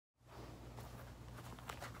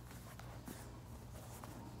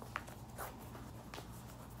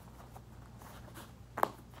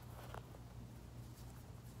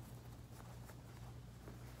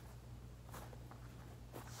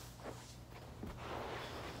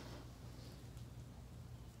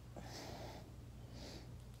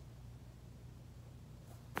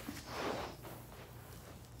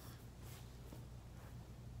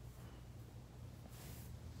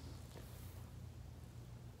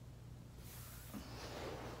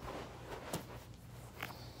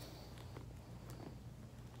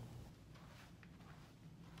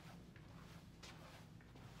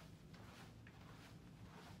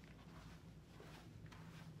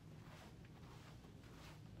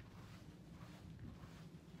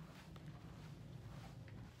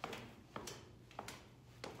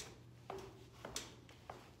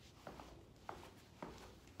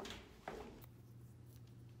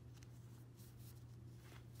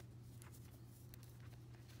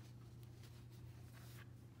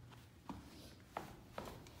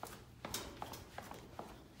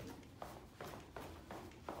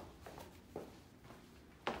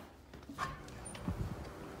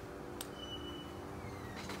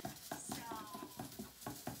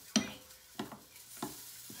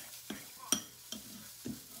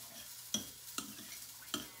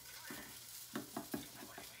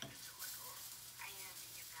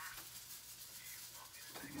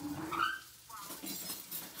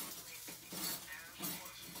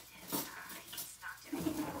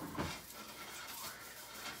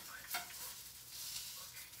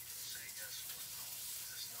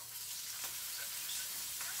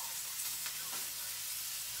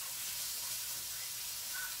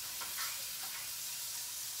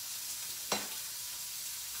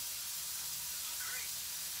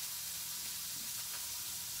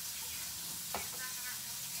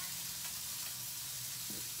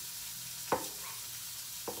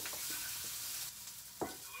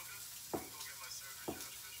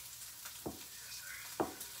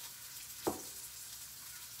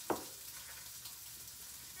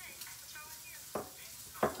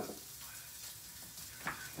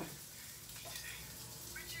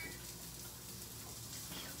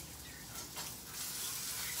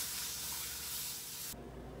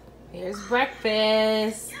Here's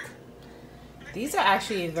breakfast. These are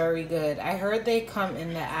actually very good. I heard they come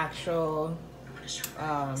in the actual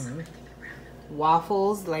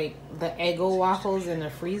waffles, like the Eggo waffles in the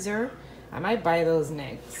freezer. I might buy those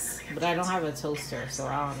next, but I don't have a toaster, so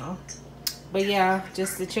I don't know. But yeah,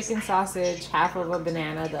 just the chicken sausage, half of a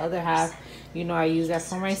banana, the other half, you know, I use that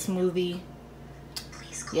for my smoothie.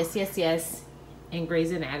 Yes, yes, yes. And Grey's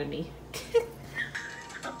Anatomy.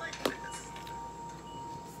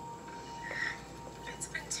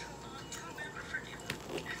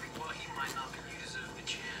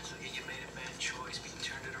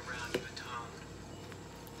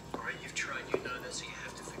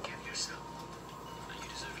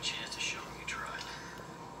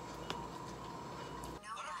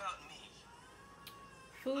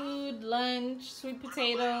 Food, lunch, sweet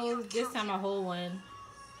potatoes, this time a whole one,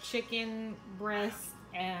 chicken breast,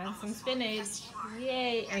 and some spinach.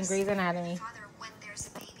 Yay! And Grey's Anatomy.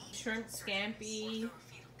 Shrimp scampi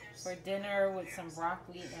for dinner with some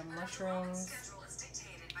broccoli and mushrooms.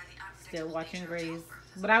 Still watching Grey's.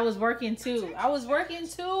 But I was working too.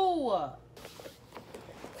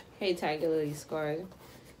 Hey, Tiger Lily Squad.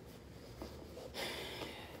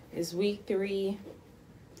 It's week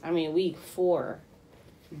 4.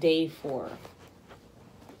 Day 4.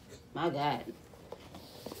 My God.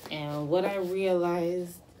 And what I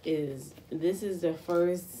realized is this is the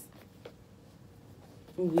first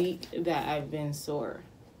week that I've been sore.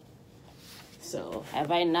 So have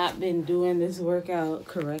I not been doing this workout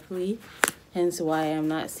correctly? Hence why I'm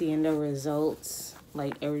not seeing the results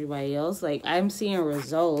like everybody else. Like, I'm seeing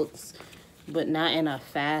results, but not in a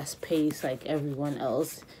fast pace like everyone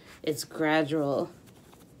else. It's gradual.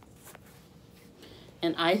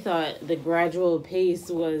 And I thought the gradual pace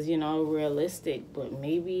was, you know, realistic, but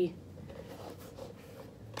maybe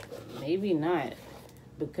not.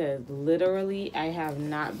 Because literally I have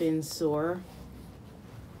not been sore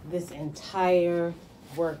this entire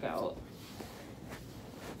workout.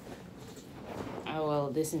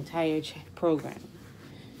 This entire program.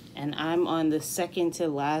 And I'm on the second to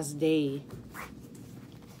last day.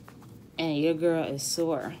 And your girl is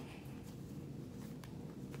sore.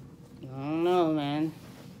 I don't know, man.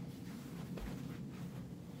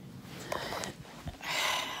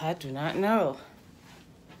 I do not know.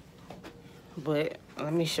 But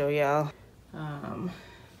let me show y'all. I'm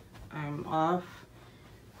off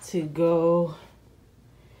to go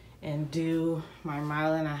and do my 1.5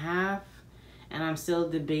 miles. And I'm still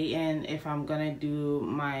debating if I'm gonna do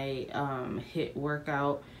my HIIT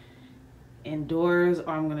workout indoors, or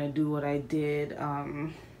I'm gonna do what I did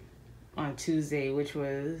on Tuesday, which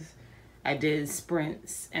was I did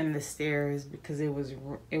sprints and the stairs because it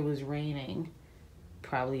was raining.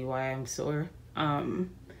 Probably why I'm sore.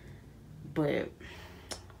 But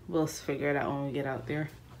we'll figure it out when we get out there.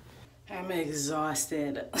 I'm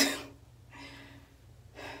exhausted.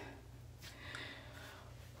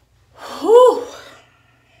 Whew.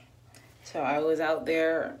 So I was out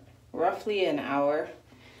there roughly an hour.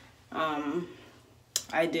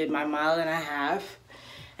 I did my 1.5 miles,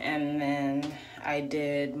 and then I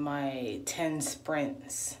did my 10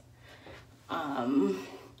 sprints.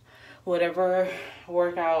 Whatever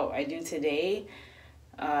workout I do today,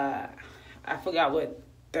 I forgot what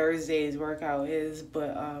Thursday's workout is,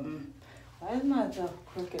 but why is my stuff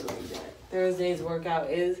crooked like that? Thursday's workout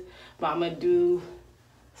is, but I'm gonna do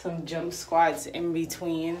some jump squats in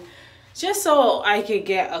between, just so I could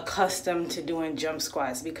get accustomed to doing jump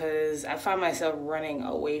squats, because I find myself running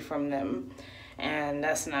away from them, and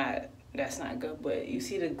that's not good. But you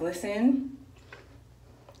see the glisten?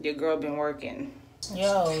 Your girl been working.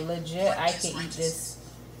 Yo, legit, I can eat this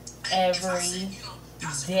every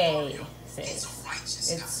day, sis.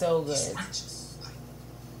 It's so good.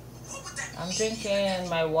 I'm drinking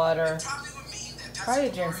my water. Probably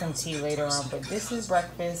drink some tea later on, but this is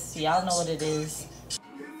breakfast. Y'all know what it is.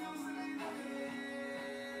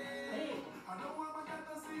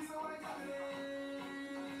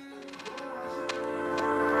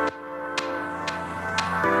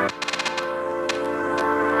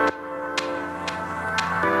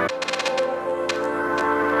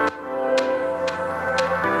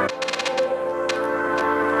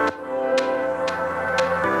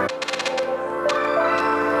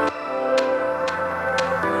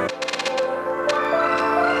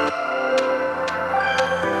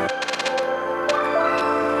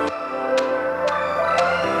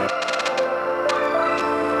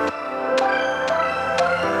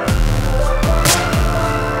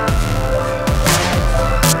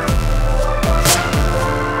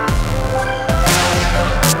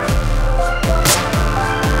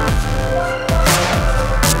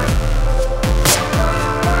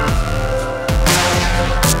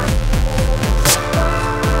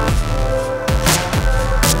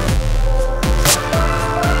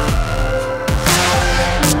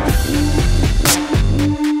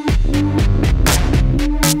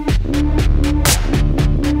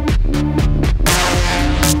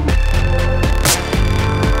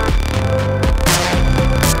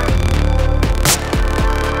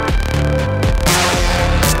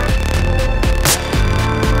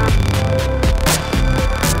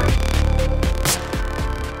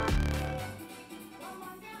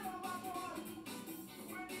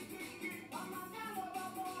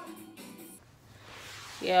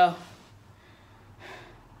 Yeah.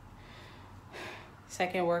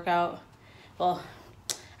 Second workout. Well,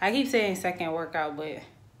 I keep saying second workout, but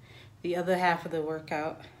the other half of the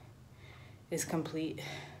workout is complete.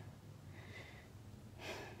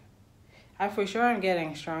 For sure I'm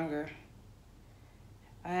getting stronger.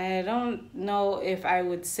 I don't know if I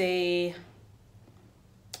would say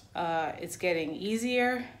it's getting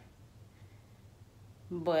easier,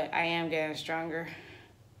 but I am getting stronger.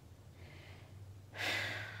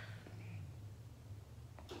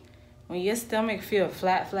 When your stomach feel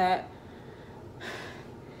flat,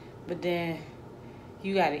 but then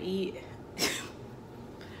you gotta eat.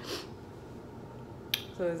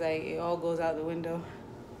 So it's like it all goes out the window.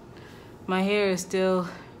 My hair is still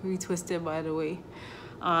retwisted, by the way.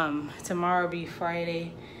 Tomorrow will be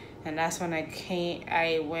Friday, and that's when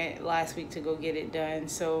I went last week to go get it done.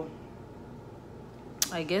 So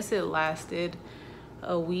I guess it lasted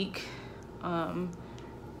a week.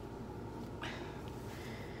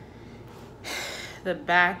 The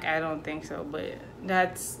back, I don't think so, but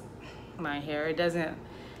that's my hair. It doesn't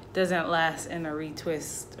last in a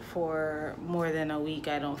retwist for more than a week,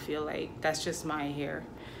 I don't feel like. That's just my hair.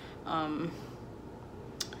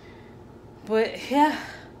 But yeah,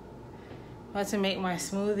 about to make my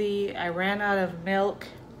smoothie. I ran out of milk.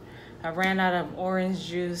 I ran out of orange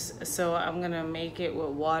juice, so I'm gonna make it with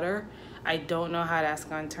water. I don't know how that's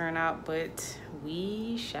gonna turn out, but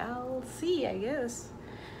we shall see, I guess.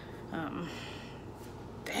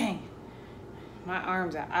 Dang, my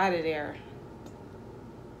arms are out of there.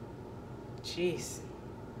 Jeez.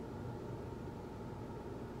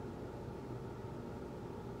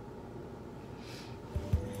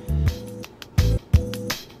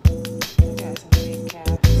 I got some big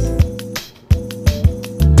calves.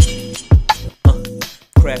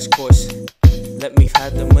 Crash course. Let me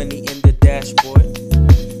hide the money in the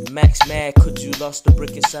dashboard. Max mad, could you lost the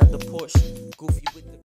brick inside the Porsche? Goofy with the